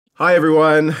Hi,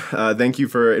 everyone. Thank you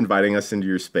for inviting us into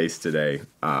your space today.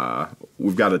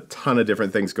 We've got a ton of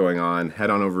different things going on. Head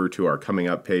on over to our Coming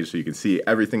Up page so you can see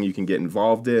everything you can get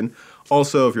involved in.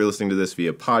 Also, if you're listening to this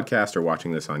via podcast or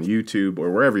watching this on YouTube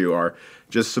or wherever you are,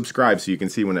 just subscribe so you can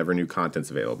see whenever new content's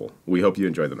available. We hope you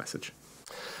enjoy the message.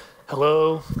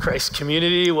 Hello, Christ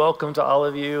community. Welcome to all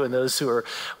of you and those who are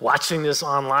watching this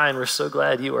online. We're so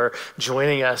glad you are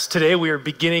joining us. Today we are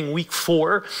beginning week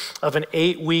 4 of an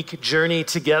 8-week journey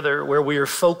together where we are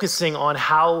focusing on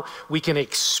how we can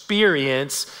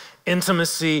experience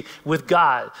intimacy with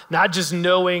God. Not just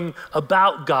knowing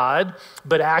about God,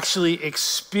 but actually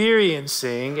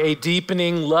experiencing a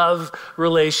deepening love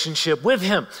relationship with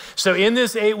Him. So in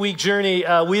this 8-week journey,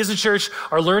 we as a church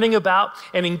are learning about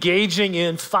and engaging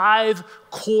in 5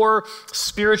 core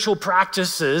spiritual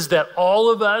practices that all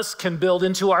of us can build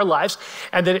into our lives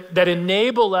and that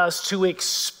enable us to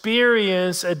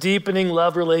experience a deepening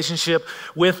love relationship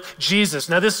with Jesus.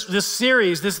 Now this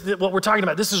series, what we're talking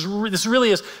about, this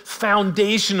really is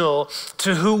foundational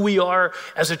to who we are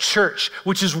as a church,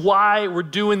 which is why we're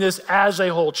doing this as a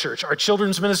whole church. Our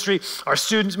children's ministry, our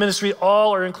students ministry,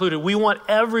 all are included. We want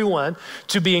everyone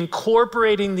to be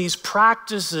incorporating these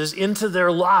practices into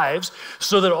their lives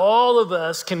so that all of us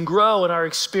can grow in our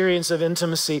experience of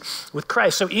intimacy with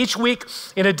Christ. So each week,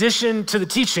 in addition to the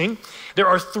teaching, there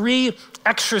are 3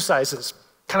 exercises,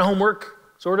 kind of homework,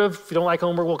 sort of. If you don't like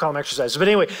homework, we'll call them exercises. But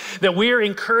anyway, that we are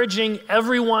encouraging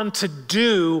everyone to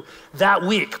do that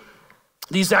week.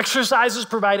 These exercises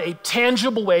provide a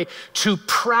tangible way to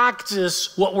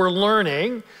practice what we're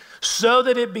learning so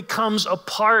that it becomes a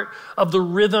part of the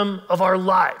rhythm of our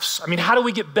lives. I mean, how do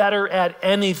we get better at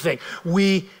anything?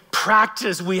 We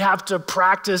have to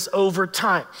practice over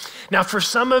time. Now, for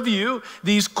some of you,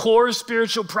 these core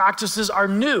spiritual practices are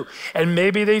new, and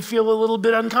maybe they feel a little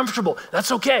bit uncomfortable.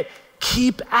 That's okay.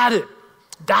 Keep at it.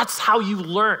 That's how you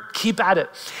learn. Keep at it.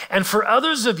 And for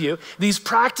others of you, these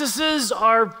practices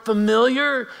are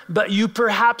familiar, but you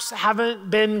perhaps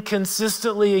haven't been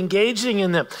consistently engaging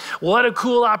in them. What a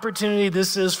cool opportunity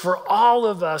this is for all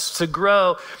of us to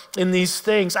grow in these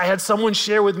things. I had someone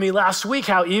share with me last week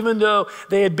how even though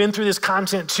they had been through this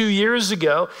content 2 years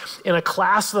ago in a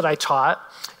class that I taught,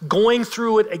 going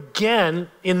through it again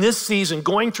in this season,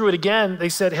 they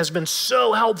said has been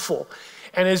so helpful.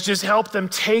 And has just helped them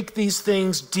take these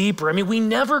things deeper. I mean, we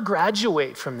never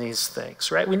graduate from these things,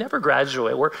 right? We never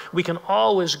graduate. We can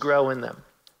always grow in them.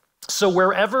 So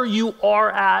wherever you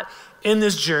are at in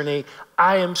this journey,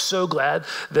 I am so glad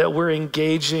that we're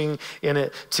engaging in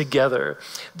it together.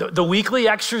 The weekly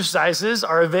exercises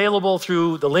are available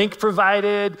through the link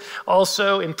provided,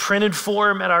 also in printed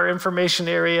form at our information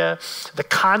area. The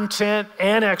content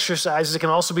and exercises can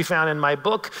also be found in my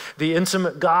book, The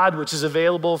Intimate God, which is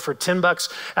available for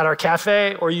 $10 at our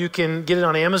cafe, or you can get it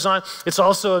on Amazon. It's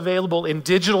also available in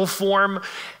digital form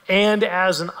and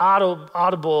as an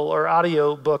audible or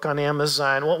audio book on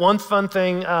Amazon. One fun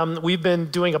thing, we've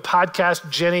been doing a podcast.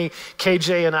 Jenny,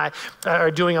 KJ, and I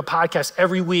are doing a podcast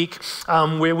every week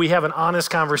where we have an honest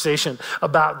conversation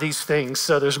about these things.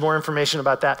 So there's more information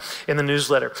about that in the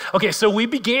newsletter. Okay, so we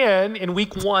began in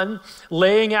week 1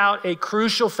 laying out a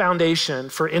crucial foundation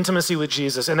for intimacy with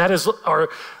Jesus, and that is our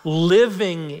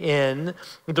living in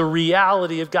the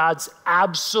reality of God's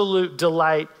absolute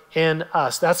delight in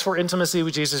us. That's where intimacy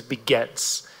with Jesus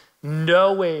begins,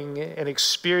 knowing and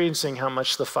experiencing how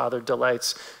much the Father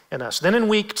delights in us. Then in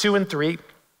week 2 and 3,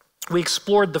 we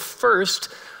explored the first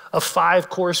of 5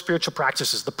 core spiritual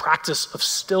practices, the practice of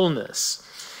stillness.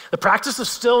 The practice of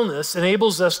stillness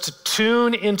enables us to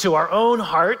tune into our own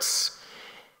hearts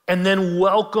and then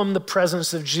welcome the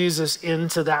presence of Jesus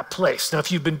into that place. Now,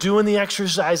 if you've been doing the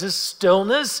exercises,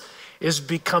 stillness is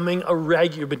becoming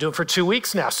you've been doing it for 2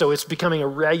 weeks now, so it's becoming a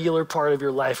regular part of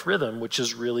your life rhythm, which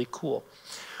is really cool.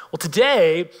 Well,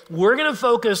 today, we're gonna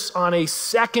focus on a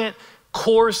second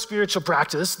core spiritual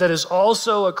practice that is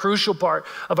also a crucial part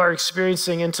of our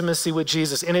experiencing intimacy with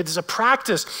Jesus. And it is a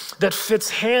practice that fits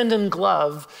hand in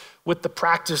glove with the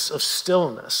practice of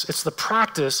stillness. It's the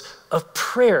practice of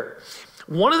prayer.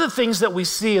 One of the things that we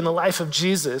see in the life of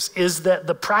Jesus is that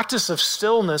the practice of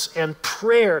stillness and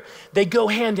prayer, they go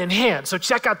hand in hand. So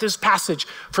check out this passage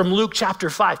from Luke chapter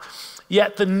 5.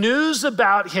 Yet the news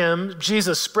about him,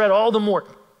 Jesus, spread all the more,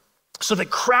 so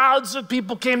that crowds of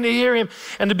people came to hear him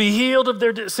and to be healed of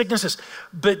their sicknesses.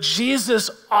 But Jesus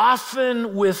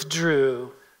often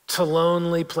withdrew to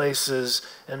lonely places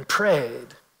and prayed.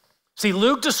 See,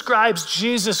 Luke describes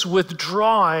Jesus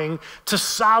withdrawing to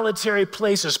solitary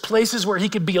places where he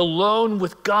could be alone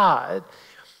with God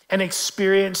and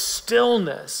experience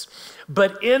stillness.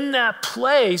 But in that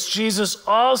place, Jesus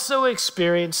also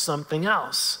experienced something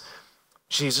else,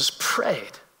 Jesus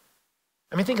prayed.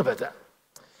 I mean, think about that.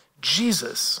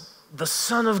 Jesus, the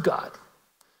Son of God,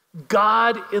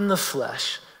 God in the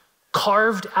flesh,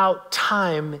 carved out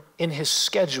time in his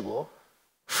schedule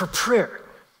for prayer.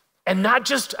 And not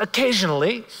just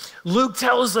occasionally. Luke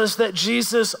tells us that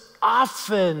Jesus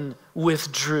often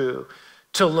withdrew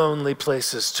to lonely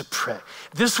places to pray.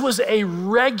 This was a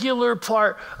regular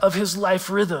part of his life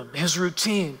rhythm, his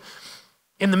routine.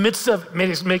 In the midst of,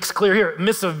 makes clear here,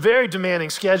 midst of a very demanding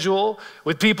schedule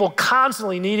with people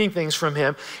constantly needing things from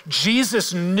him,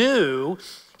 Jesus knew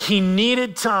he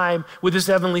needed time with his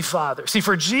heavenly Father. See,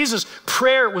 for Jesus,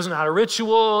 prayer was not a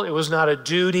ritual, it was not a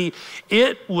duty,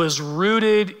 it was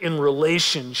rooted in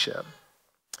relationship.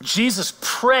 Jesus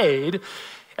prayed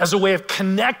as a way of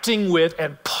connecting with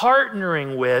and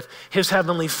partnering with his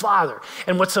heavenly Father.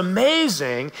 And what's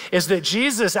amazing is that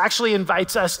Jesus actually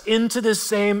invites us into this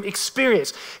same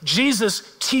experience.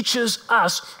 Jesus teaches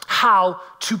us how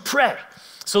to pray.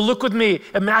 So look with me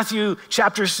at Matthew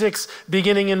chapter 6,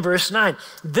 beginning in verse 9.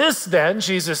 This then,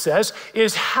 Jesus says,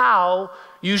 is how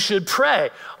you should pray.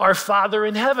 Our Father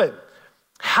in heaven,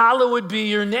 hallowed be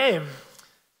your name.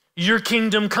 Your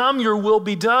kingdom come, your will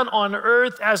be done on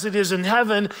earth as it is in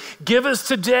heaven. Give us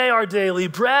today our daily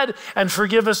bread and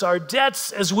forgive us our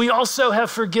debts as we also have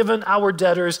forgiven our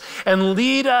debtors. And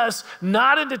lead us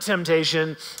not into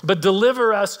temptation, but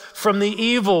deliver us from the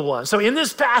evil one. So in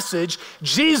this passage,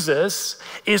 Jesus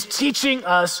is teaching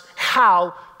us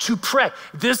how to pray.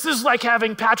 This is like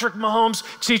having Patrick Mahomes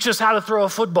teach us how to throw a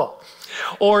football.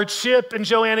 Or Chip and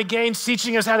Joanna Gaines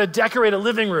teaching us how to decorate a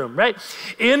living room, right?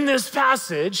 In this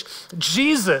passage,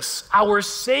 Jesus, our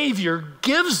Savior,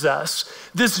 gives us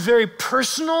this very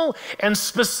personal and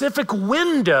specific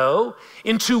window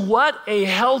into what a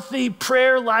healthy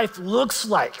prayer life looks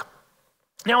like.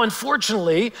 Now,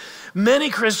 unfortunately, many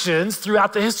Christians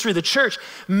throughout the history of the church,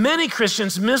 many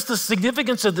Christians miss the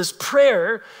significance of this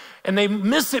prayer, and they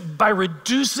miss it by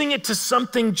reducing it to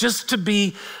something just to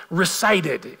be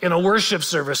recited in a worship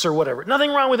service or whatever.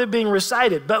 Nothing wrong with it being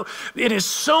recited, but it is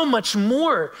so much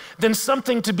more than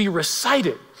something to be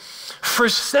recited. For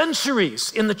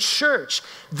centuries in the church,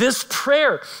 this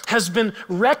prayer has been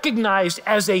recognized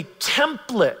as a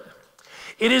template.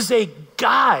 It is a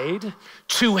guide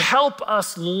to help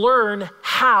us learn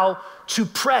how to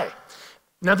pray.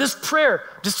 Now, this prayer,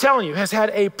 just telling you, has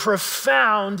had a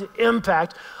profound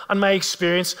impact on my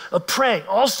experience of praying.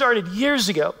 All started years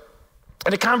ago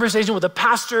in a conversation with a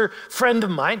pastor friend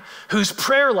of mine whose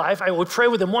prayer life, I would pray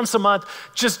with him once a month,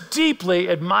 just deeply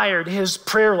admired his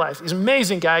prayer life. He's an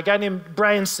amazing guy, a guy named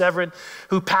Brian Severin,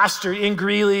 who pastored in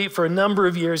Greeley for a number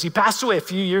of years. He passed away a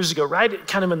few years ago, right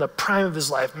kind of in the prime of his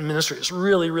life in ministry. It's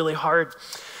really, really hard.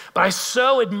 But I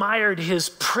so admired his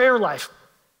prayer life.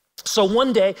 So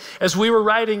one day, as we were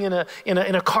riding in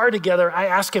a car together, I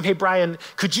asked him, "Hey Brian,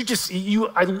 could you just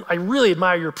I really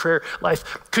admire your prayer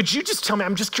life. Could you just tell me?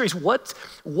 I'm just curious,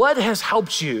 what has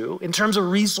helped you in terms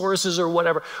of resources or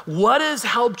whatever? What has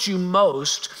helped you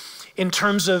most in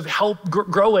terms of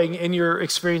growing in your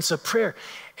experience of prayer?"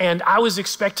 And I was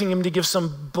expecting him to give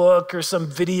some book or some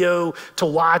video to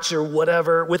watch or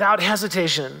whatever. Without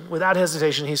hesitation,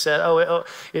 he said,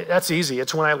 "That's easy.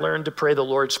 It's when I learned to pray the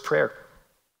Lord's Prayer."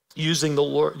 Using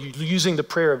the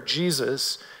prayer of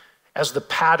Jesus as the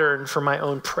pattern for my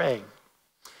own praying.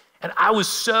 And I was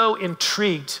so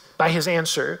intrigued by his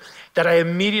answer that I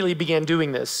immediately began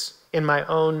doing this in my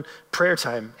own prayer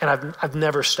time. And I've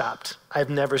never stopped. I've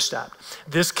never stopped.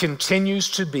 This continues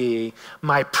to be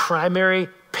my primary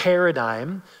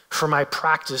paradigm for my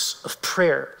practice of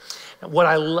prayer. What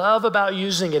I love about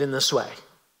using it in this way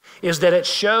is that it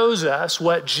shows us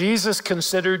what Jesus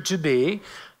considered to be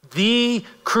the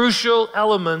crucial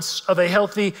elements of a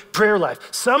healthy prayer life.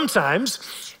 Sometimes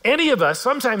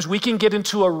we can get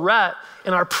into a rut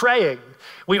in our praying.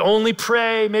 We only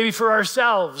pray maybe for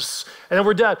ourselves and then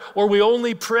we're done. Or we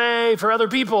only pray for other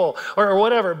people or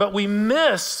whatever. But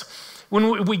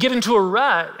when we get into a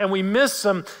rut and we miss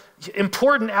some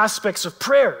important aspects of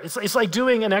prayer. It's like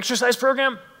doing an exercise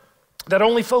program that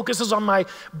only focuses on my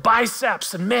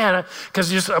biceps. And man,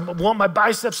 because I want my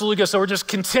biceps to look good. So we're just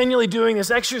continually doing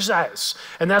this exercise.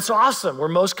 And that's awesome. We're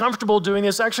most comfortable doing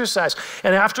this exercise.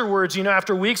 And afterwards,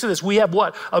 after weeks of this, we have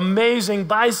what? Amazing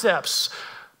biceps.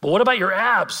 But what about your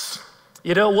abs?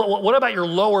 What about your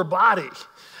lower body?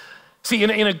 See, in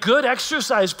a good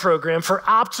exercise program for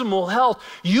optimal health,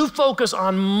 you focus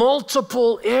on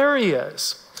multiple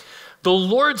areas. The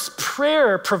Lord's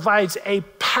Prayer provides a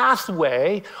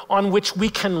pathway on which we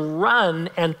can run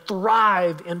and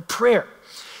thrive in prayer.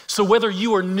 So whether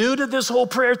you are new to this whole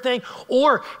prayer thing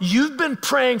or you've been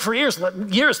praying for years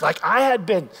like I had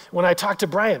been when I talked to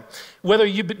Brian, whether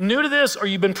you've been new to this or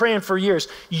you've been praying for years,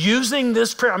 using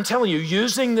this prayer, I'm telling you,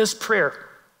 using this prayer,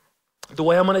 the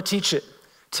way I'm going to teach it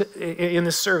in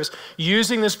this service,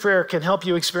 using this prayer can help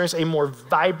you experience a more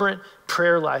vibrant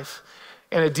prayer life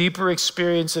and a deeper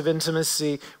experience of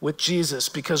intimacy with Jesus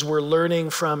because we're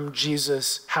learning from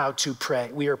Jesus how to pray.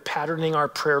 We are patterning our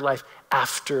prayer life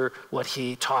after what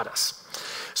he taught us.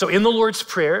 So in the Lord's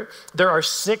Prayer, there are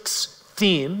 6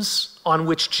 themes on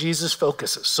which Jesus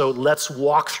focuses. So let's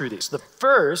walk through these. The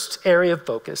first area of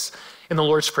focus in the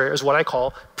Lord's Prayer is what I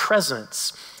call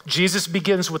presence. Jesus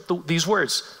begins with these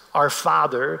words, our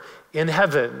Father in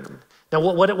heaven. Now,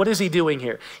 what is he doing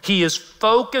here? He is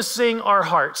focusing our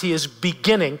hearts. He is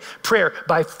beginning prayer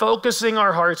by focusing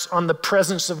our hearts on the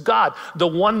presence of God, the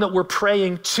one that we're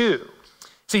praying to.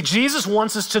 See, Jesus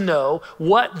wants us to know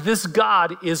what this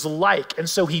God is like. And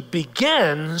so he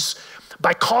begins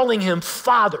by calling him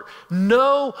Father.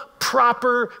 No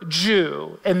proper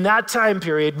Jew in that time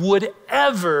period would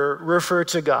ever refer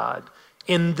to God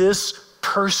in this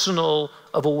personal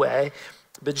of a way,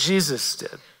 but Jesus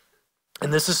did.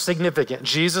 And this is significant.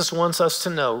 Jesus wants us to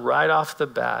know right off the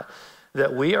bat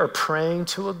that we are praying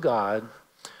to a God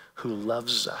who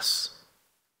loves us.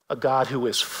 A God who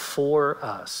is for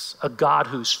us, a God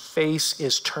whose face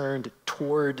is turned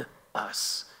toward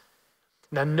us.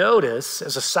 Now notice,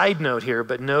 as a side note here,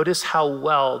 but notice how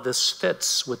well this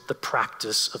fits with the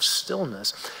practice of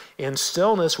stillness. In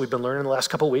stillness, we've been learning the last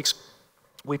couple of weeks,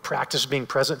 we practice being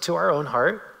present to our own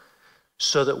heart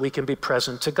so that we can be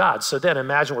present to God. So then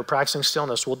imagine we're practicing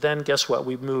stillness. Well, then guess what?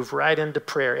 We move right into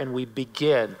prayer and we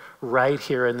begin right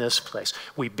here in this place.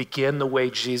 We begin the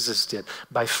way Jesus did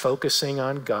by focusing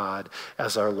on God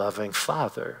as our loving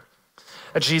Father.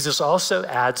 And Jesus also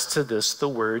adds to this the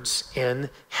words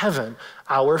in heaven,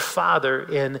 our Father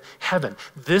in heaven.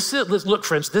 Look,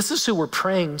 friends, this is who we're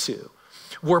praying to.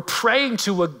 We're praying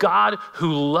to a God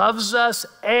who loves us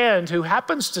and who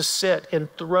happens to sit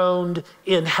enthroned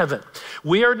in heaven.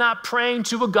 We are not praying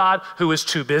to a God who is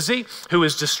too busy, who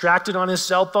is distracted on his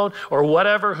cell phone or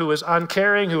whatever, who is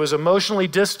uncaring, who is emotionally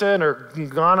distant or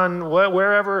gone on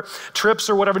wherever trips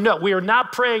or whatever. No, we are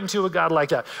not praying to a God like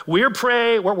that. We're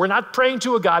not praying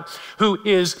to a God who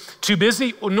is too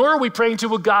busy, nor are we praying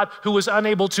to a God who is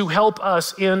unable to help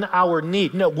us in our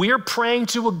need. No, we're praying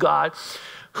to a God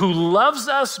who loves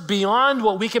us beyond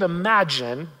what we can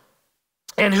imagine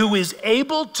and who is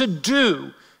able to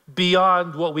do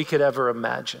beyond what we could ever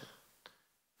imagine.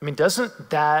 I mean, doesn't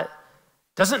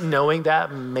knowing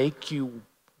that make you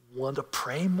want to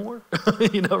pray more?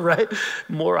 Right?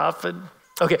 More often.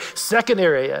 Okay, second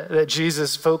area that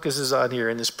Jesus focuses on here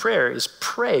in this prayer is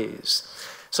praise.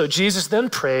 So Jesus then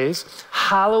prays,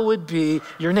 hallowed be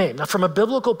your name. Now, from a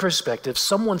biblical perspective,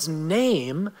 someone's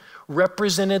name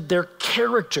represented their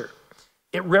character.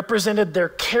 It represented their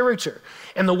character.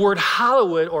 And the word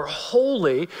hallowed or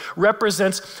holy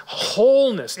represents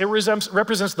wholeness. It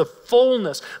represents the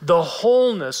fullness, the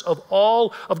wholeness of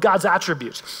all of God's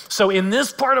attributes. So in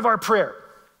this part of our prayer,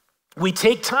 we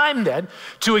take time then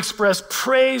to express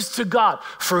praise to God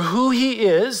for who he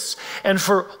is and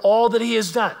for all that he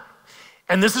has done.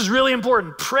 And this is really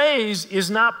important. Praise is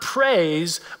not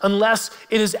praise unless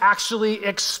it is actually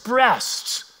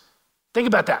expressed. Think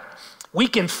about that. We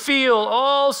can feel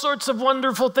all sorts of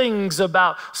wonderful things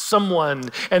about someone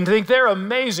and think they're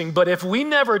amazing, but if we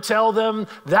never tell them,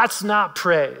 that's not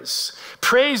praise.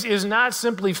 Praise is not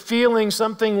simply feeling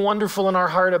something wonderful in our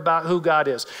heart about who God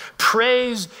is.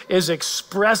 Praise is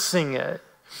expressing it.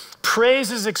 Praise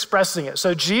is expressing it.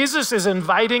 So Jesus is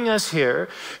inviting us here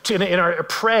in our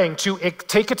praying to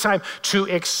take a time to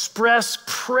express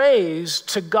praise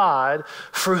to God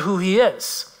for who he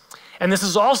is. And this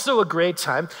is also a great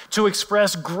time to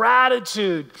express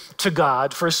gratitude to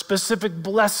God for specific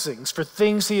blessings, for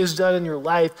things he has done in your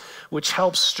life, which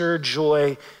helps stir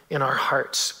joy in our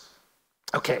hearts.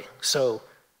 Okay, so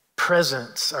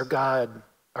presence, our God,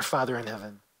 our Father in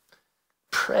heaven.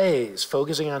 Praise,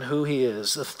 focusing on who he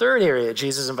is. The third area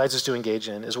Jesus invites us to engage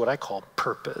in is what I call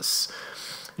purpose.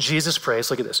 Jesus prays,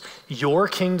 look at this, your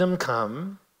kingdom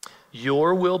come,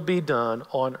 your will be done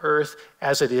on earth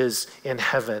as it is in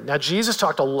heaven. Now, Jesus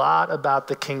talked a lot about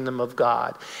the kingdom of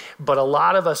God, but a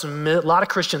lot of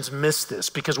Christians miss this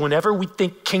because whenever we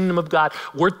think kingdom of God,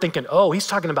 we're thinking, oh, he's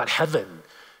talking about heaven.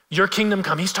 Your kingdom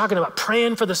come. He's talking about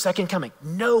praying for the second coming.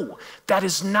 No, that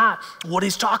is not what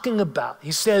he's talking about.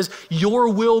 He says, your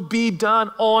will be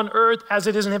done on earth as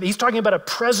it is in heaven. He's talking about a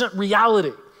present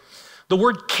reality. The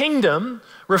word kingdom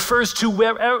refers to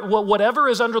whatever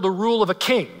is under the rule of a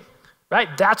king.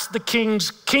 right? That's the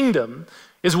king's kingdom,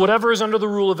 is whatever is under the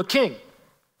rule of a king.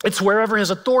 It's wherever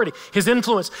his authority, his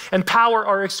influence, and power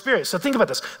are experienced. So think about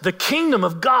this. The kingdom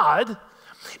of God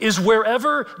is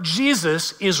wherever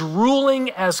Jesus is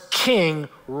ruling as king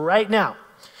right now.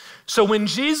 So when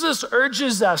Jesus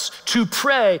urges us to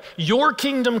pray, your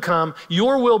kingdom come,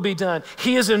 your will be done,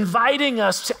 he is inviting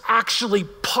us to actually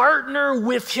partner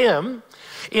with him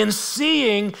in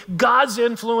seeing God's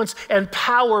influence and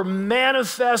power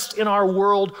manifest in our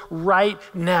world right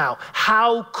now.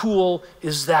 How cool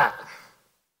is that?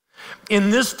 In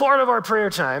this part of our prayer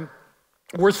time,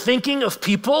 we're thinking of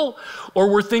people,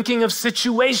 or we're thinking of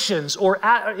situations or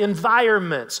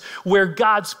environments where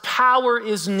God's power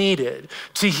is needed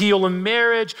to heal a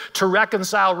marriage, to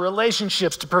reconcile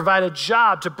relationships, to provide a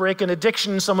job, to break an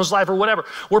addiction in someone's life or whatever.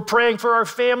 We're praying for our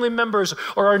family members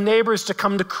or our neighbors to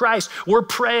come to Christ. We're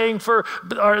praying for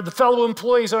the fellow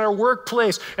employees in our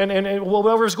workplace and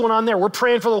whatever's going on there. We're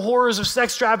praying for the horrors of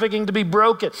sex trafficking to be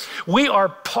broken. We are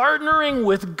partnering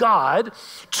with God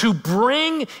to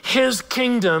bring his kingdom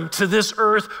to this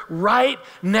earth right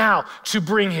now, to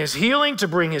bring his healing, to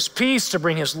bring his peace, to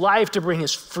bring his life, to bring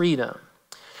his freedom.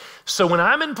 So when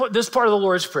I'm in this part of the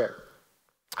Lord's Prayer,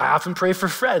 I often pray for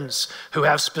friends who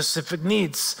have specific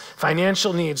needs,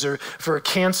 financial needs, or for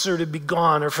cancer to be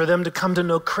gone, or for them to come to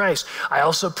know Christ. I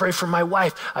also pray for my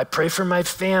wife. I pray for my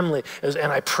family,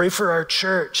 and I pray for our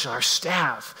church and our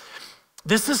staff.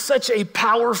 This is such a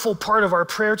powerful part of our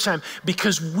prayer time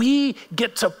because we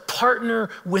get to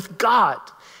partner with God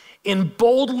in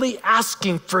boldly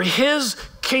asking for his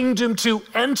kingdom to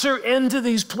enter into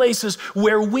these places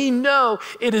where we know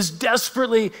it is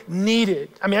desperately needed.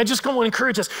 I mean, I just want to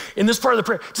encourage us in this part of the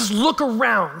prayer, just look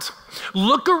around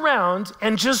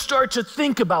and just start to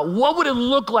think about what would it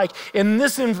look like in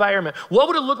this environment? What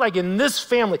would it look like in this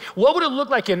family? What would it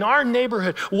look like in our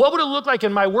neighborhood? What would it look like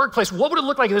in my workplace? What would it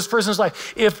look like in this person's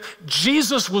life if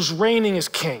Jesus was reigning as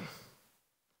king?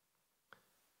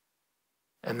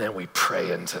 And then we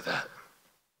pray into that.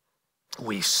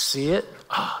 We see it.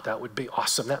 That would be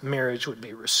awesome. That marriage would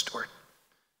be restored.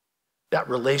 That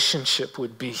relationship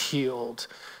would be healed.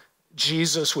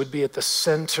 Jesus would be at the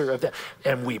center of that.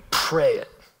 And we pray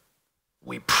it.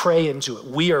 We pray into it.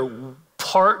 We are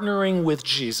partnering with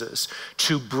Jesus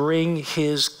to bring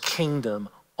his kingdom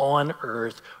on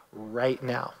earth right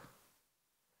now.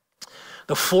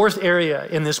 The fourth area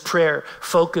in this prayer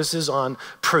focuses on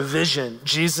provision.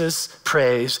 Jesus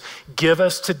prays, give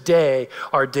us today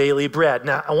our daily bread.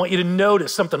 Now, I want you to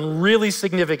notice something really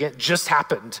significant just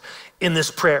happened in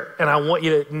this prayer, and I want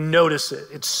you to notice it.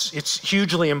 It's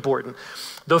hugely important.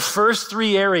 The first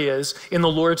three areas in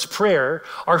the Lord's Prayer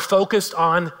are focused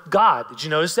on God. Did you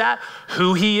notice that?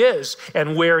 Who he is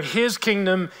and where his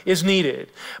kingdom is needed.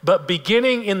 But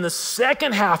beginning in the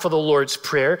second half of the Lord's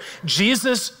Prayer,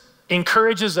 Jesus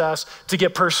encourages us to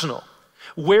get personal.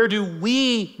 Where do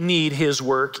we need his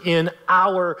work in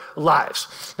our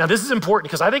lives? Now, this is important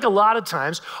because I think a lot of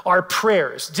times our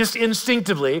prayers, just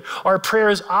instinctively, our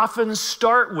prayers often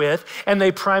start with, and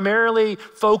they primarily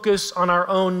focus on our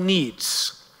own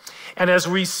needs. And as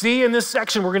we see in this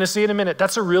section, we're going to see in a minute,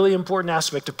 that's a really important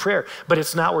aspect of prayer, but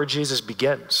it's not where Jesus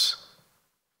begins.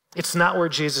 It's not where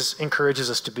Jesus encourages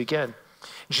us to begin.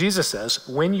 Jesus says,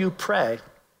 when you pray,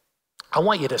 I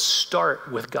want you to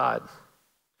start with God.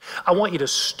 I want you to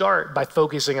start by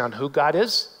focusing on who God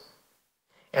is,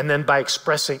 and then by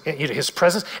expressing his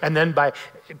presence, and then by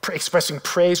expressing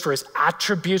praise for his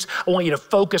attributes. I want you to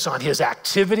focus on his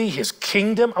activity, his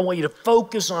kingdom. I want you to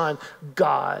focus on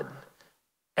God.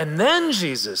 And then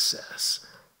Jesus says,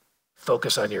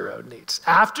 focus on your own needs.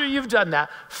 After you've done that,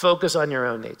 focus on your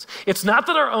own needs. It's not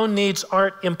that our own needs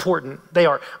aren't important, they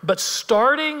are. But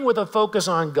starting with a focus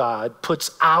on God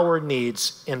puts our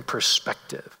needs in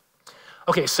perspective.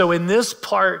 Okay, so in this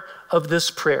part of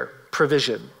this prayer,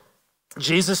 provision,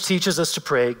 Jesus teaches us to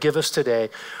pray, give us today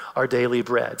our daily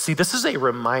bread. See, this is a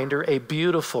reminder, a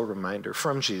beautiful reminder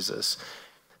from Jesus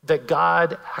that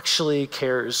God actually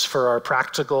cares for our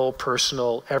practical,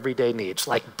 personal, everyday needs,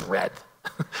 like bread.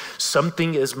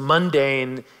 Something as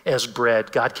mundane as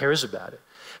bread, God cares about it.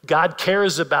 God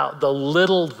cares about the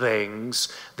little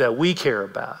things that we care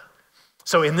about.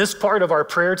 So in this part of our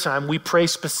prayer time, we pray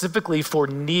specifically for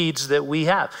needs that we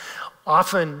have.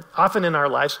 Often in our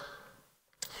lives,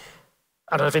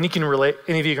 I don't know if any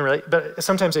of you can relate, but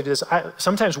sometimes I do this.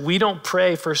 Sometimes we don't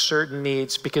pray for certain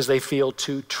needs because they feel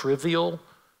too trivial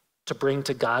to bring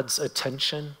to God's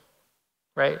attention,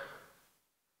 right?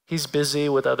 He's busy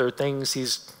with other things.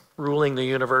 He's ruling the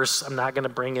universe. I'm not going to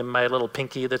bring him my little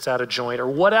pinky that's out of joint or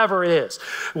whatever it is.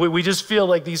 We just feel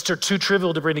like these are too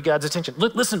trivial to bring to God's attention.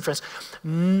 Listen, friends,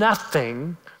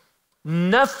 nothing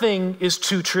Nothing is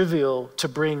too trivial to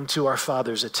bring to our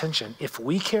Father's attention. If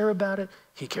we care about it,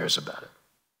 he cares about it.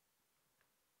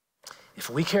 If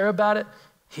we care about it,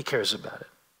 he cares about it.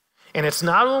 And it's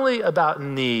not only about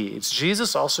needs.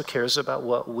 Jesus also cares about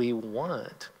what we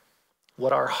want,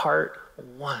 what our heart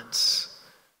wants.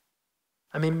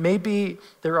 I mean, maybe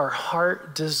there are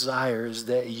heart desires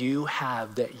that you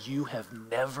have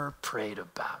never prayed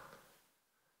about.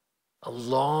 A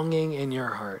longing in your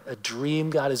heart, a dream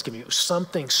God has given you,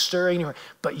 something stirring in your heart,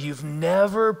 but you've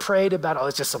never prayed about it. Oh,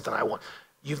 it's just something I want.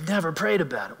 You've never prayed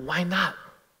about it. Why not?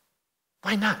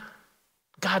 Why not?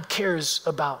 God cares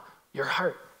about your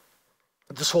heart.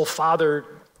 This whole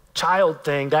father-child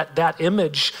thing, that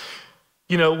image,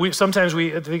 you know, we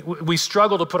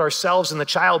struggle to put ourselves in the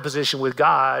child position with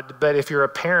God, but if you're a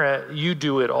parent, you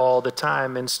do it all the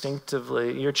time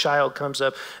instinctively. Your child comes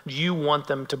up, you want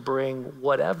them to bring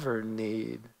whatever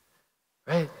need,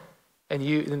 right?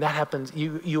 And that happens,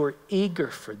 you are eager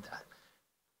for that.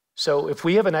 So if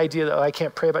we have an idea that, I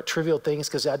can't pray about trivial things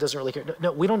because God doesn't really care.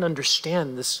 No, we don't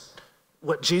understand this,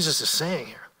 what Jesus is saying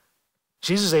here.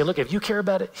 Jesus is saying, look, if you care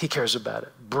about it, he cares about it.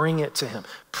 Bring it to him.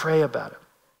 Pray about it.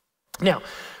 Now,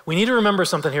 we need to remember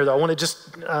something here, though. I want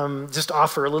to just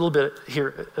offer a little bit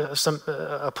here,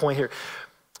 a point here.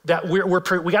 That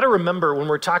we got to remember when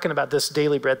we're talking about this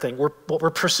daily bread thing, what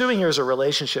we're pursuing here is a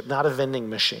relationship, not a vending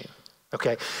machine,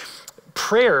 okay?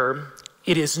 Prayer,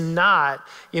 it is not,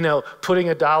 putting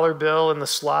a dollar bill in the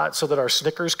slot so that our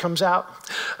Snickers comes out.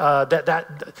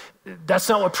 That's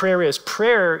not what prayer is.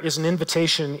 Prayer is an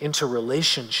invitation into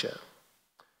relationship.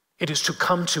 It is to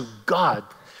come to God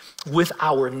with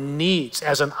our needs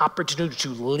as an opportunity to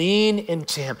lean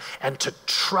into him and to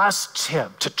trust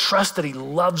him, to trust that he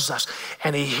loves us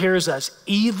and he hears us,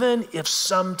 even if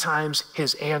sometimes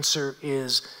his answer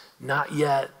is not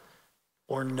yet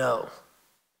or no.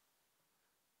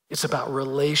 It's about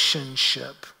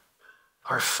relationship.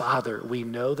 Our Father, we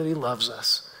know that he loves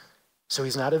us. So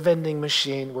he's not a vending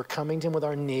machine. We're coming to him with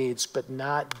our needs, but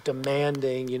not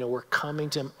demanding. We're coming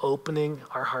to him, opening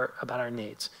our heart about our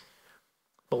needs.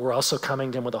 But we're also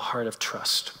coming to him with a heart of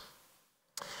trust.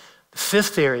 The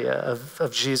fifth area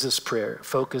of Jesus' prayer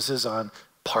focuses on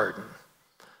pardon,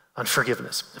 on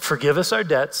forgiveness. Forgive us our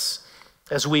debts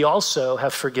as we also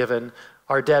have forgiven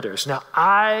our debtors. Now,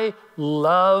 I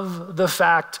love the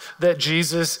fact that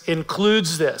Jesus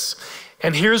includes this.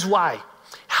 And here's why.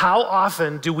 How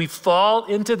often do we fall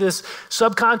into this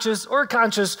subconscious or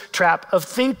conscious trap of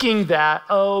thinking that,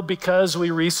 because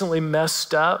we recently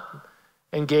messed up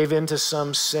and gave into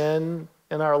some sin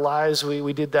in our lives,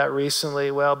 we did that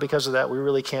recently. Well, because of that, we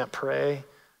really can't pray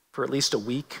for at least a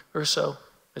week or so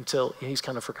until he's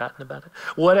kind of forgotten about it.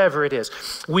 Whatever it is.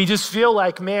 We just feel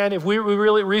like, man, if we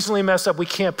really recently messed up, we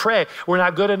can't pray. We're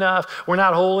not good enough. We're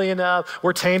not holy enough.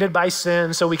 We're tainted by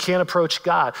sin, so we can't approach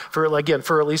God for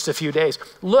at least a few days.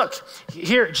 Look,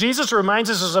 here, Jesus reminds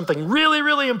us of something really,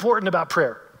 really important about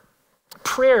prayer.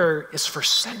 Prayer is for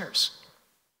sinners.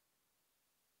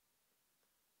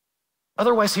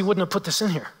 Otherwise, he wouldn't have put this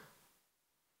in here.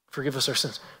 Forgive us our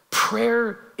sins.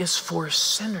 Prayer is for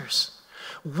sinners.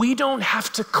 We don't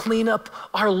have to clean up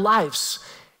our lives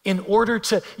in order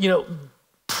to,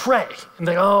 pray. And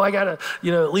think, I got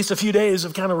to, at least a few days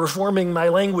of kind of reforming my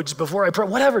language before I pray.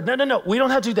 Whatever. No. We don't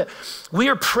have to do that. We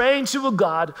are praying to a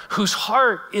God whose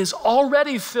heart is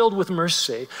already filled with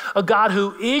mercy, a God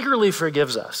who eagerly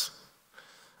forgives us.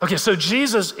 Okay, so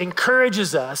Jesus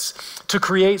encourages us to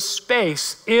create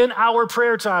space in our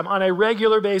prayer time on a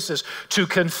regular basis to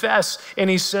confess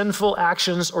any sinful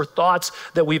actions or thoughts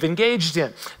that we've engaged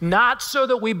in. Not so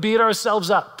that we beat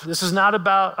ourselves up. This is not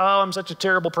about, I'm such a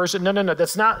terrible person. No.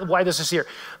 That's not why this is here.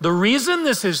 The reason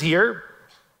this is here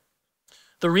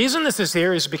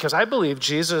is because I believe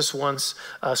Jesus wants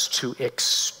us to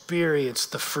experience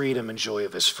the freedom and joy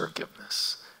of his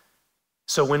forgiveness.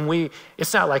 So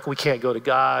it's not like we can't go to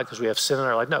God because we have sin in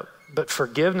our life. No, but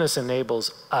forgiveness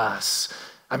enables us.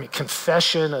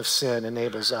 Confession of sin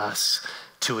enables us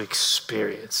to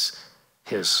experience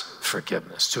his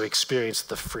forgiveness, to experience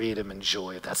the freedom and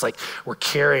joy of that. It's like we're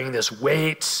carrying this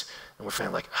weight and we're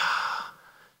feeling like,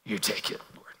 you take it,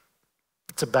 Lord.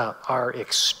 It's about our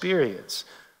experience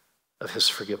of his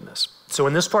forgiveness. So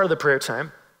in this part of the prayer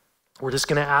time, we're just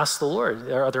going to ask the Lord,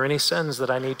 are there any sins that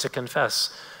I need to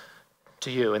confess to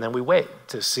you? And then we wait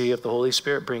to see if the Holy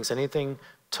Spirit brings anything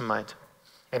to mind.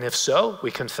 And if so,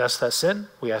 we confess that sin.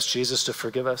 We ask Jesus to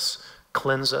forgive us,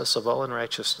 cleanse us of all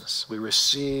unrighteousness. We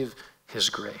receive his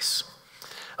grace.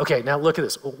 Okay, now look at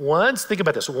this. Think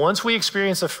about this. Once we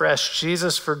experience afresh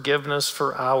Jesus' forgiveness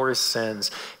for our sins,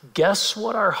 guess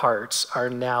what our hearts are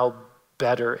now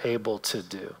better able to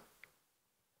do?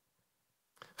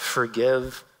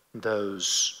 forgive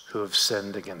those who have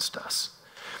sinned against us,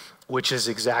 which is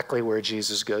exactly where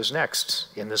Jesus goes next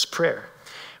in this prayer.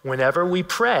 Whenever we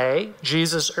pray,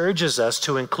 Jesus urges us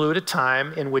to include a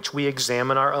time in which we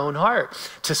examine our own heart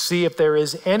to see if there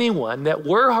is anyone that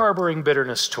we're harboring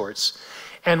bitterness towards,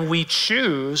 and we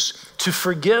choose to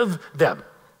forgive them.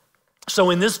 So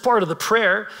in this part of the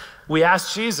prayer, we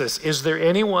ask Jesus, is there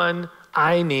anyone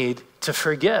I need to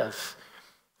forgive?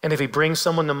 And if he brings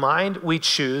someone to mind, we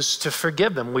choose to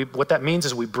forgive them. What that means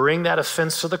is we bring that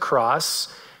offense to the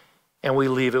cross and we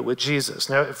leave it with Jesus.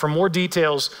 Now, for more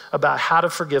details about how to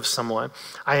forgive someone,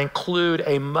 I include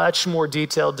a much more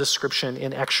detailed description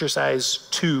in exercise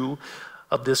 2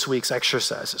 of this week's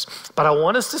exercises. But I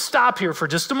want us to stop here for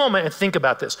just a moment and think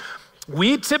about this.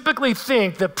 We typically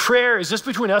think that prayer is just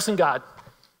between us and God.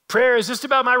 Prayer is just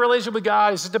about my relationship with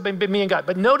God, it's just about me and God.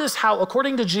 But notice how,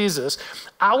 according to Jesus,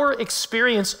 our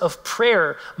experience of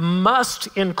prayer must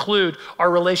include our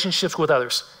relationships with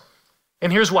others.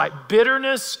 And here's why.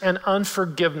 Bitterness and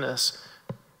unforgiveness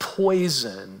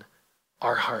poison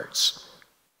our hearts,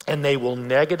 and they will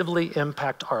negatively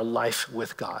impact our life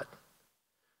with God,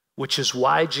 which is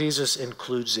why Jesus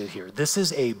includes it here. This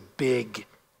is a big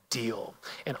deal.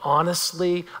 And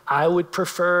honestly, I would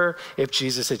prefer if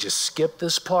Jesus had just skipped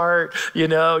this part,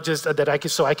 just that I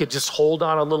could just hold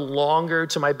on a little longer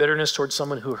to my bitterness towards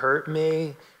someone who hurt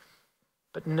me.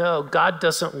 But no, God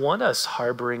doesn't want us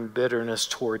harboring bitterness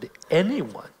toward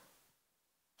anyone.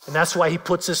 And that's why he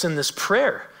puts us in this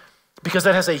prayer, because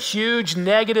that has a huge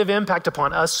negative impact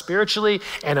upon us spiritually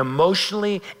and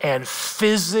emotionally and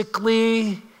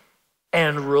physically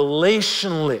and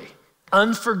relationally.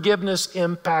 Unforgiveness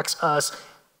impacts us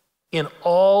in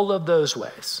all of those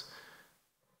ways.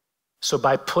 So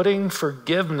by putting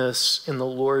forgiveness in the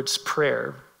Lord's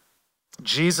Prayer,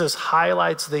 Jesus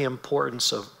highlights the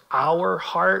importance of our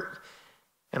heart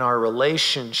and our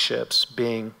relationships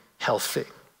being healthy.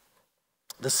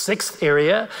 The sixth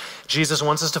area Jesus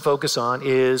wants us to focus on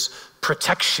is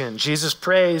protection. Jesus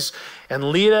prays,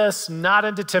 and lead us not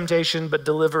into temptation, but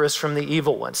deliver us from the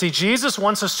evil one. See, Jesus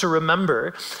wants us to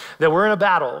remember that we're in a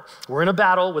battle. We're in a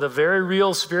battle with a very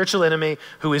real spiritual enemy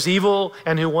who is evil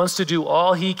and who wants to do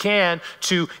all he can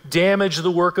to damage the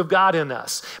work of God in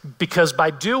us. Because by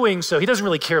doing so, he doesn't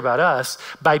really care about us.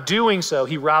 By doing so,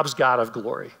 he robs God of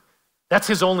glory. That's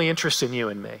his only interest in you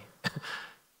and me.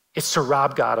 It's to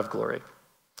rob God of glory.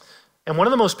 And one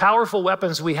of the most powerful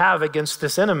weapons we have against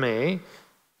this enemy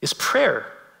is prayer.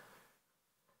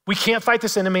 We can't fight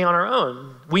this enemy on our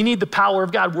own. We need the power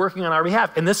of God working on our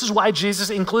behalf. And this is why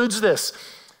Jesus includes this.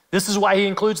 This is why he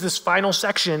includes this final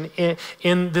section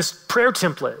in this prayer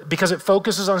template, because it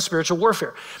focuses on spiritual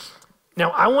warfare.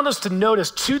 Now, I want us to notice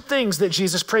two things that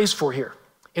Jesus prays for here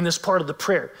in this part of the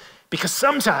prayer, because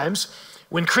sometimes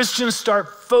when Christians start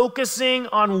focusing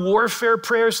on warfare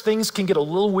prayers, things can get a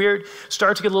little weird,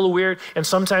 and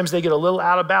sometimes they get a little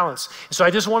out of balance. So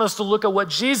I just want us to look at what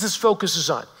Jesus focuses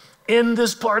on in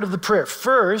this part of the prayer.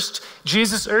 First,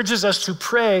 Jesus urges us to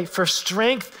pray for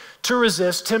strength to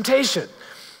resist temptation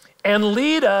and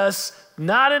lead us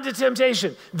not into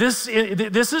temptation. This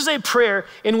is a prayer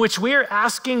in which we are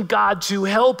asking God to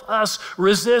help us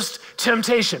resist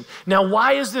temptation. Now,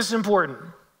 why is this important?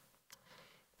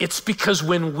 It's because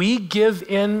when we give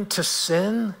in to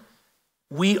sin,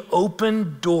 we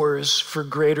open doors for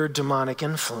greater demonic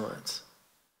influence.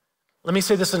 Let me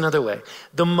say this another way.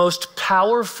 The most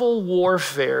powerful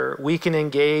warfare we can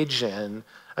engage in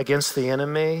against the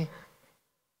enemy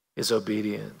is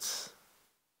obedience.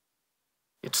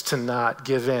 It's to not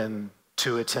give in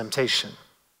to a temptation.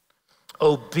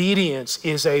 Obedience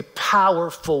is a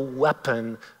powerful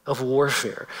weapon of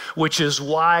warfare, which is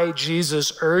why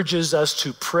Jesus urges us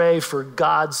to pray for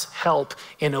God's help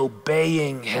in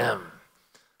obeying him.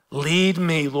 Lead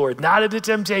me, Lord, not into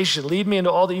temptation. Lead me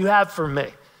into all that you have for me.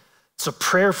 It's a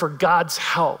prayer for God's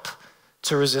help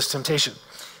to resist temptation.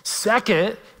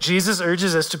 Second, Jesus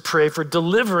urges us to pray for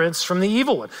deliverance from the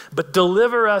evil one, but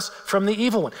deliver us from the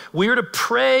evil one. We are to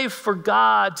pray for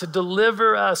God to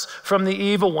deliver us from the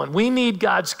evil one. We need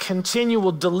God's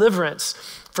continual deliverance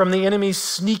from the enemy's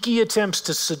sneaky attempts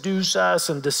to seduce us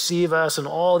and deceive us and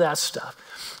all that stuff.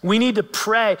 We need to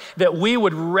pray that we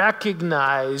would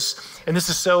recognize, and this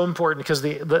is so important because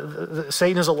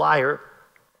Satan is a liar.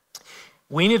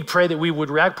 We need to pray that we would,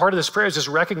 part of this prayer is just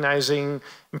recognizing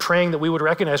and praying that we would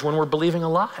recognize when we're believing a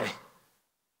lie,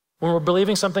 when we're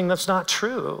believing something that's not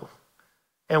true.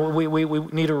 And we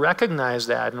need to recognize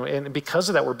that. And because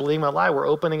of that, we're believing a lie. We're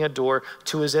opening a door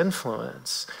to his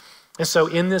influence. And so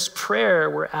in this prayer,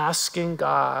 we're asking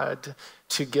God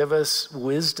to give us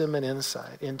wisdom and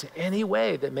insight into any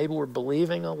way that maybe we're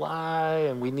believing a lie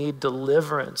and we need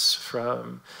deliverance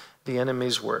from the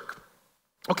enemy's work.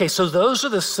 Okay, so those are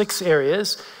the 6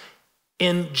 areas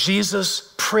in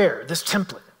Jesus' prayer, this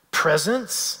template: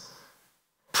 presence,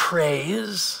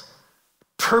 praise,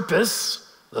 purpose,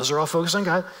 those are all focused on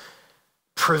God,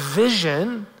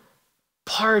 provision,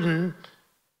 pardon,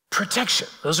 protection.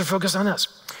 Those are focused on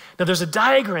us. Now, there's a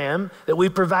diagram that we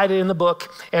provided in the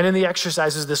book and in the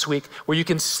exercises this week where you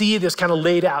can see this kind of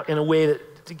laid out in a way that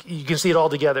you can see it all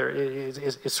together.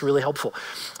 It's really helpful.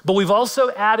 But we've also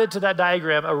added to that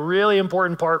diagram a really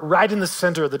important part right in the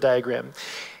center of the diagram,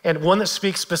 and one that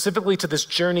speaks specifically to this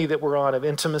journey that we're on of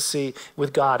intimacy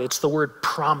with God. It's the word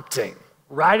prompting,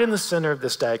 right in the center of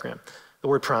this diagram, the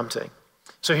word prompting.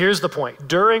 So here's the point.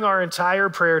 During our entire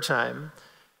prayer time,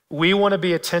 we want to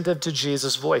be attentive to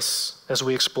Jesus' voice, as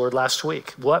we explored last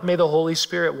week. What may the Holy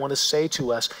Spirit want to say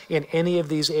to us in any of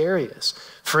these areas?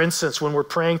 For instance, when we're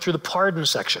praying through the pardon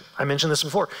section, I mentioned this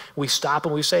before, we stop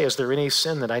and we say, is there any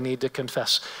sin that I need to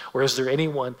confess? Or is there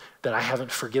anyone that I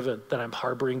haven't forgiven, that I'm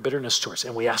harboring bitterness towards?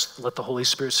 And we ask, let the Holy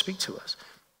Spirit speak to us.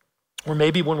 Or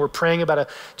maybe when we're praying about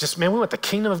we want the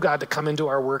kingdom of God to come into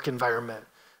our work environment.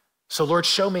 So Lord,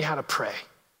 show me how to pray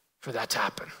for that to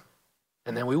happen.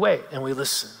 And then we wait and we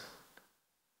listen.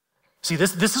 See,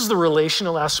 this is the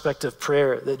relational aspect of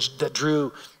prayer that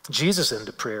drew Jesus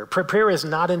into prayer. Prayer is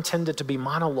not intended to be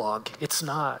monologue. It's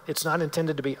not. It's not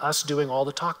intended to be us doing all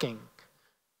the talking.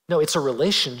 No, it's a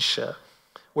relationship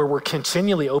where we're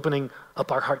continually opening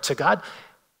up our heart to God,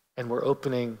 and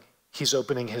he's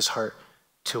opening his heart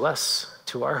to us,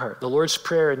 to our heart. The Lord's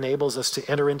Prayer enables us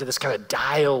to enter into this kind of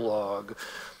dialogue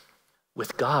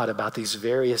with God about these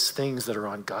various things that are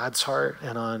on God's heart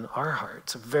and on our heart.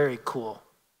 It's a very cool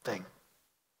thing.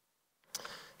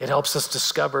 It helps us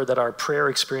discover that our prayer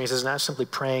experience is not simply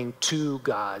praying to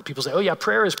God. People say, oh yeah,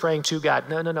 prayer is praying to God.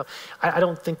 No. I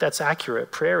don't think that's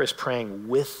accurate. Prayer is praying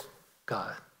with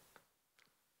God.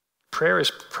 Prayer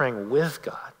is praying with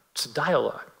God. It's a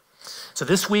dialogue. So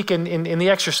this week in the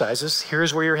exercises,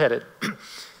 here's where you're headed.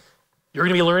 You're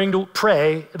going to be learning to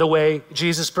pray the way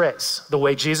Jesus prays, the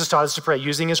way Jesus taught us to pray,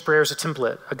 using his prayer as a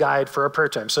template, a guide for our prayer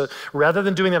time. So rather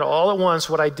than doing that all at once,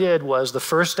 what I did was the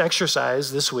first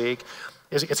exercise this week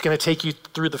is it's going to take you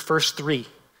through the first 3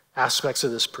 aspects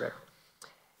of this prayer.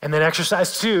 And then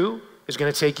exercise 2 is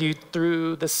going to take you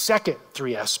through the second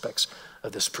 3 aspects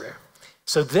of this prayer.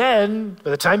 So then,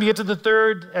 by the time you get to the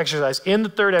third exercise,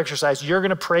 you're going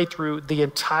to pray through the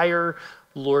entire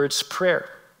Lord's Prayer.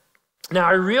 Now,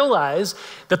 I realize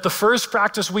that the first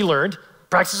practice we learned,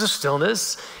 practice of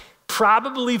stillness,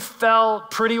 probably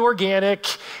felt pretty organic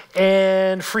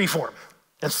and freeform.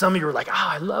 And some of you were like,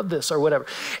 I love this, or whatever.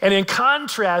 And in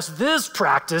contrast, this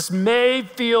practice may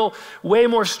feel way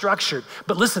more structured.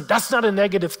 But listen, that's not a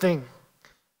negative thing.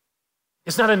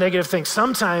 It's not a negative thing.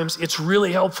 Sometimes it's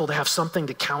really helpful to have something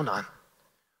to count on.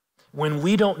 When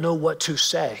we don't know what to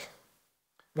say,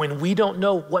 when we don't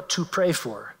know what to pray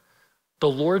for, the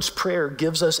Lord's Prayer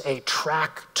gives us a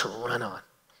track to run on.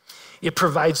 It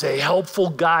provides a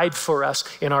helpful guide for us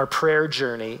in our prayer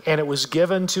journey, and it was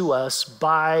given to us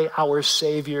by our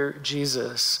Savior,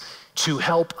 Jesus, to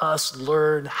help us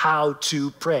learn how to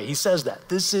pray. He says that.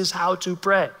 This is how to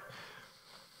pray.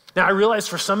 Now, I realize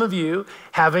for some of you,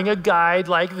 having a guide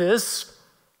like this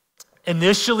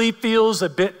initially feels a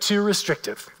bit too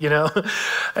restrictive,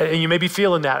 and you may be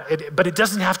feeling that, but it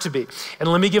doesn't have to be. And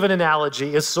let me give an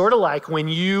analogy. It's sort of like when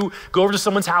you go over to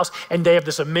someone's house and they have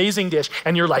this amazing dish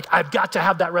and you're like, I've got to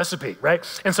have that recipe, right?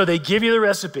 And so they give you the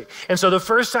recipe. And so the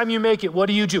first time you make it, what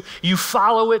do? You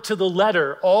follow it to the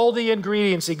letter, all the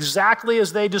ingredients exactly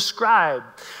as they describe.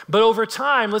 But over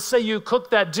time, let's say you cook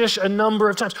that dish a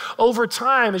number of times. Over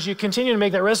time, as you continue to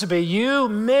make that recipe, you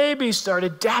maybe start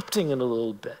adapting it a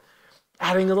little bit,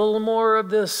 adding a little more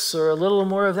of this or a little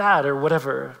more of that or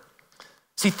whatever.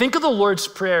 See, think of the Lord's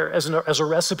Prayer as a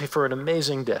recipe for an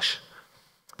amazing dish.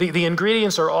 The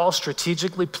ingredients are all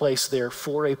strategically placed there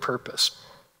for a purpose.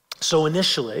 So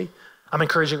initially, I'm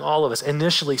encouraging all of us,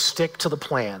 initially stick to the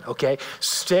plan, okay?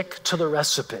 Stick to the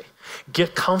recipe.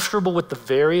 Get comfortable with the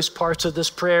various parts of this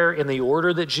prayer in the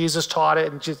order that Jesus taught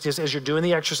it. And just as you're doing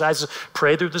the exercises,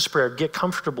 pray through this prayer. Get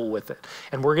comfortable with it.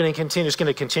 And we're going to continue. It's going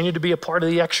to continue to be a part of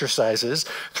the exercises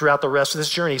throughout the rest of this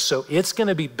journey. So it's going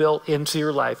to be built into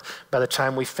your life by the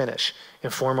time we finish in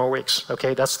 4 more weeks.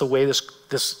 Okay, that's the way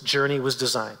this journey was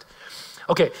designed.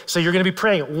 Okay, so you're going to be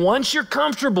praying. Once you're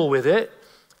comfortable with it,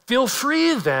 feel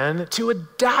free then to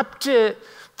adapt it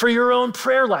for your own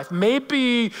prayer life.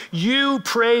 Maybe you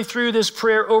pray through this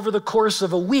prayer over the course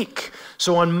of a week.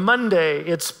 So on Monday,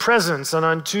 it's presence, and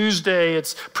on Tuesday,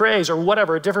 it's praise, or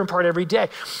whatever, a different part every day.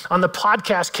 On the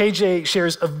podcast, KJ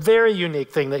shares a very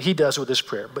unique thing that he does with this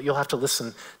prayer, but you'll have to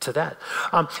listen to that.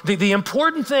 The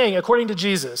important thing, according to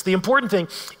Jesus, the important thing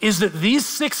is that these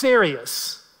 6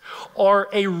 areas are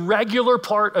a regular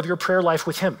part of your prayer life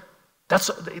with him.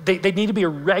 They need to be a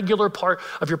regular part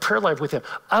of your prayer life with him.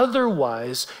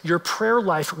 Otherwise, your prayer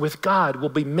life with God will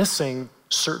be missing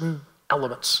certain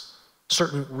elements,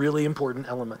 certain really important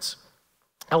elements.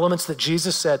 Elements that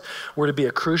Jesus said were to be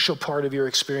a crucial part of your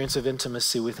experience of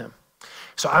intimacy with him.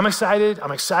 So I'm excited.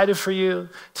 I'm excited for you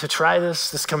to try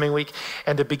this coming week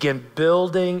and to begin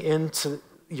building into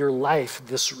your life,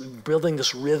 building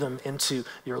this rhythm into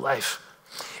your life.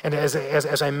 And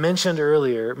as I mentioned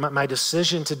earlier, my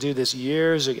decision to do this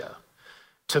years ago,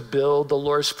 to build the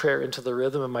Lord's Prayer into the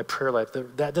rhythm of my prayer life,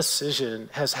 that decision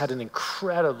has had an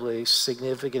incredibly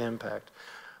significant impact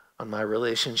on my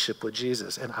relationship with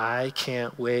Jesus. And I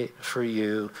can't wait for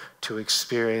you to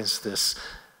experience this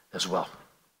as well.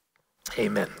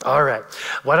 Amen. All right.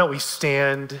 Why don't we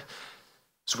stand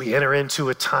as we enter into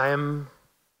a time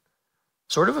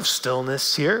sort of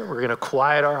stillness here. We're going to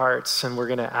quiet our hearts and we're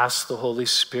going to ask the Holy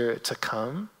Spirit to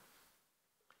come.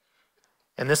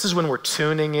 And this is when we're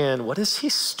tuning in. What is he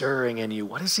stirring in you?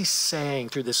 What is he saying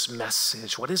through this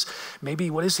message? What is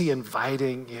he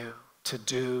inviting you to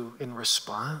do in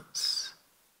response?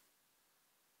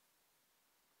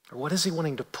 Or what is he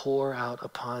wanting to pour out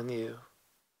upon you?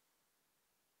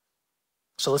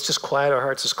 So let's just quiet our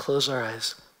hearts, let's close our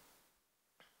eyes.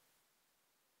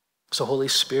 So Holy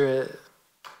Spirit,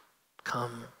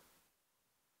 come.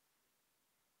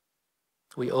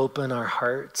 We open our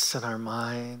hearts and our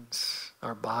minds,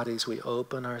 our bodies, we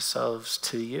open ourselves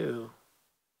to you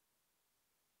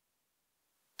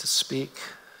to speak,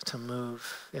 to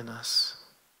move in us.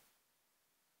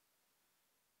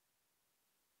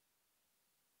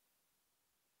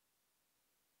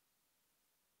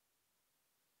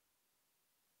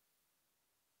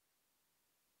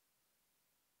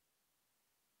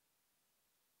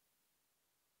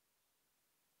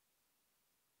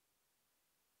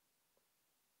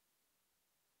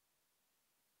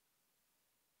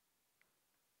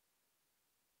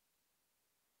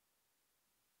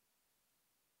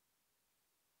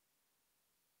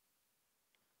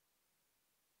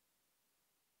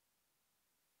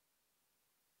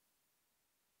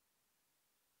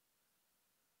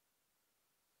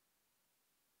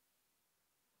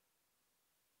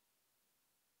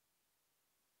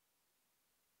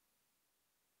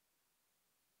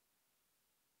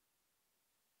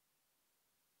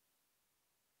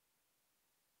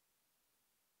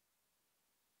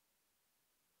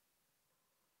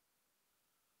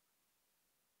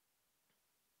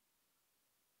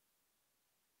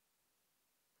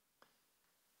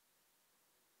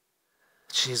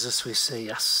 Jesus, we say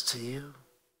yes to you.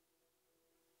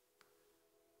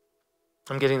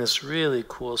 I'm getting this really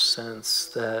cool sense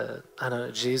that, I don't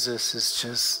know, Jesus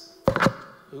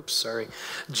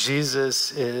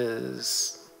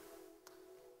is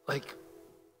like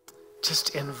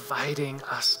just inviting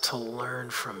us to learn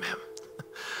from him.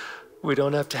 We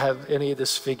don't have to have any of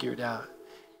this figured out.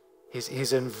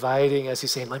 He's inviting us,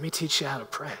 he's saying, let me teach you how to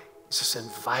pray. He's just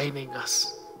inviting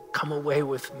us. Come away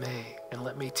with me and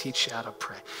let me teach you how to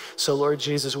pray. So Lord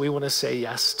Jesus, we want to say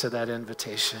yes to that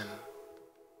invitation.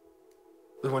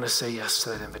 We want to say yes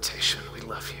to that invitation. We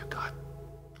love you, God.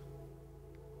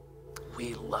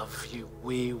 We love you.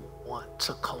 We want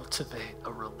to cultivate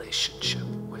a relationship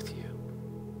with you.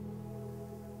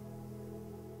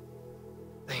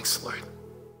 Thanks, Lord.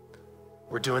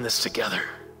 We're doing this together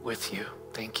with you.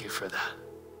 Thank you for that.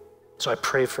 So I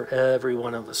pray for every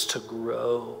one of us to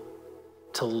grow,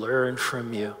 to learn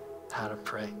from you how to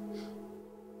pray.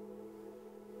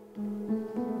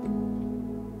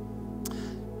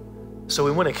 So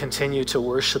we want to continue to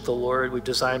worship the Lord. We've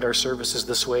designed our services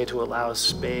this way to allow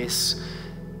space,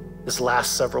 this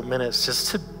last several minutes,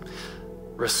 just to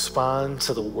respond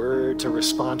to the word, to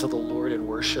respond to the Lord in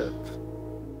worship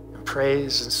and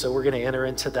praise. And so we're going to enter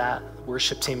into that.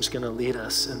 Worship team's going to lead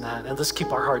us in that. And let's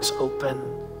keep our hearts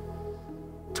open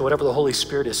to whatever the Holy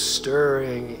Spirit is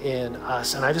stirring in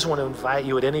us. And I just want to invite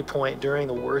you at any point during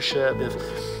the worship,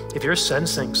 if you're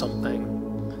sensing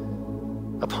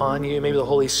something upon you, maybe the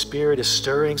Holy Spirit is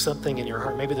stirring something in your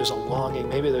heart, maybe there's a longing,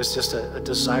 maybe there's just a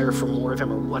desire for more of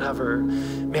him or whatever,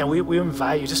 man, we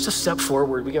invite you just to step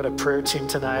forward. We got a prayer team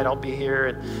tonight. I'll be here,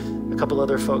 and a couple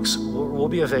other folks will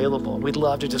be available. We'd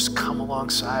love to just come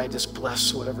alongside, just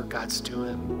bless whatever God's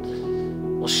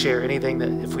doing. We'll share anything that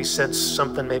if we sense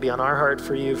something maybe on our heart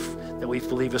for you that we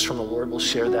believe is from the Lord, we'll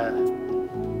share that.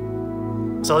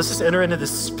 So let's just enter into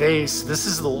this space. This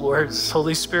is the Lord's.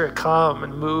 Holy Spirit, come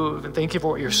and move. And thank you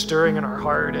for what you're stirring in our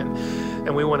heart.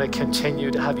 And we want to continue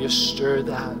to have you stir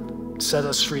that. Set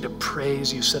us free to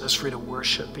praise you. Set us free to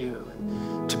worship you.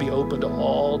 To be open to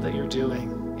all that you're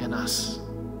doing in us.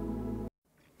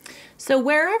 So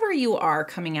wherever you are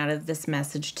coming out of this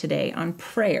message today on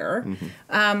prayer,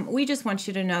 we just want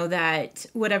you to know that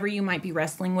whatever you might be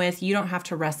wrestling with, you don't have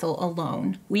to wrestle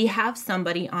alone. We have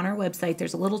somebody on our website.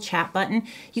 There's a little chat button.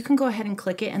 You can go ahead and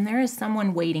click it, and there is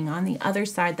someone waiting on the other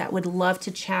side that would love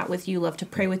to chat with you, love to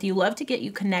pray with you, love to get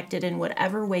you connected in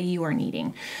whatever way you are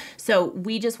needing. So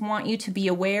we just want you to be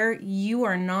aware you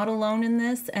are not alone in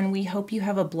this, and we hope you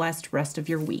have a blessed rest of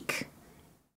your week.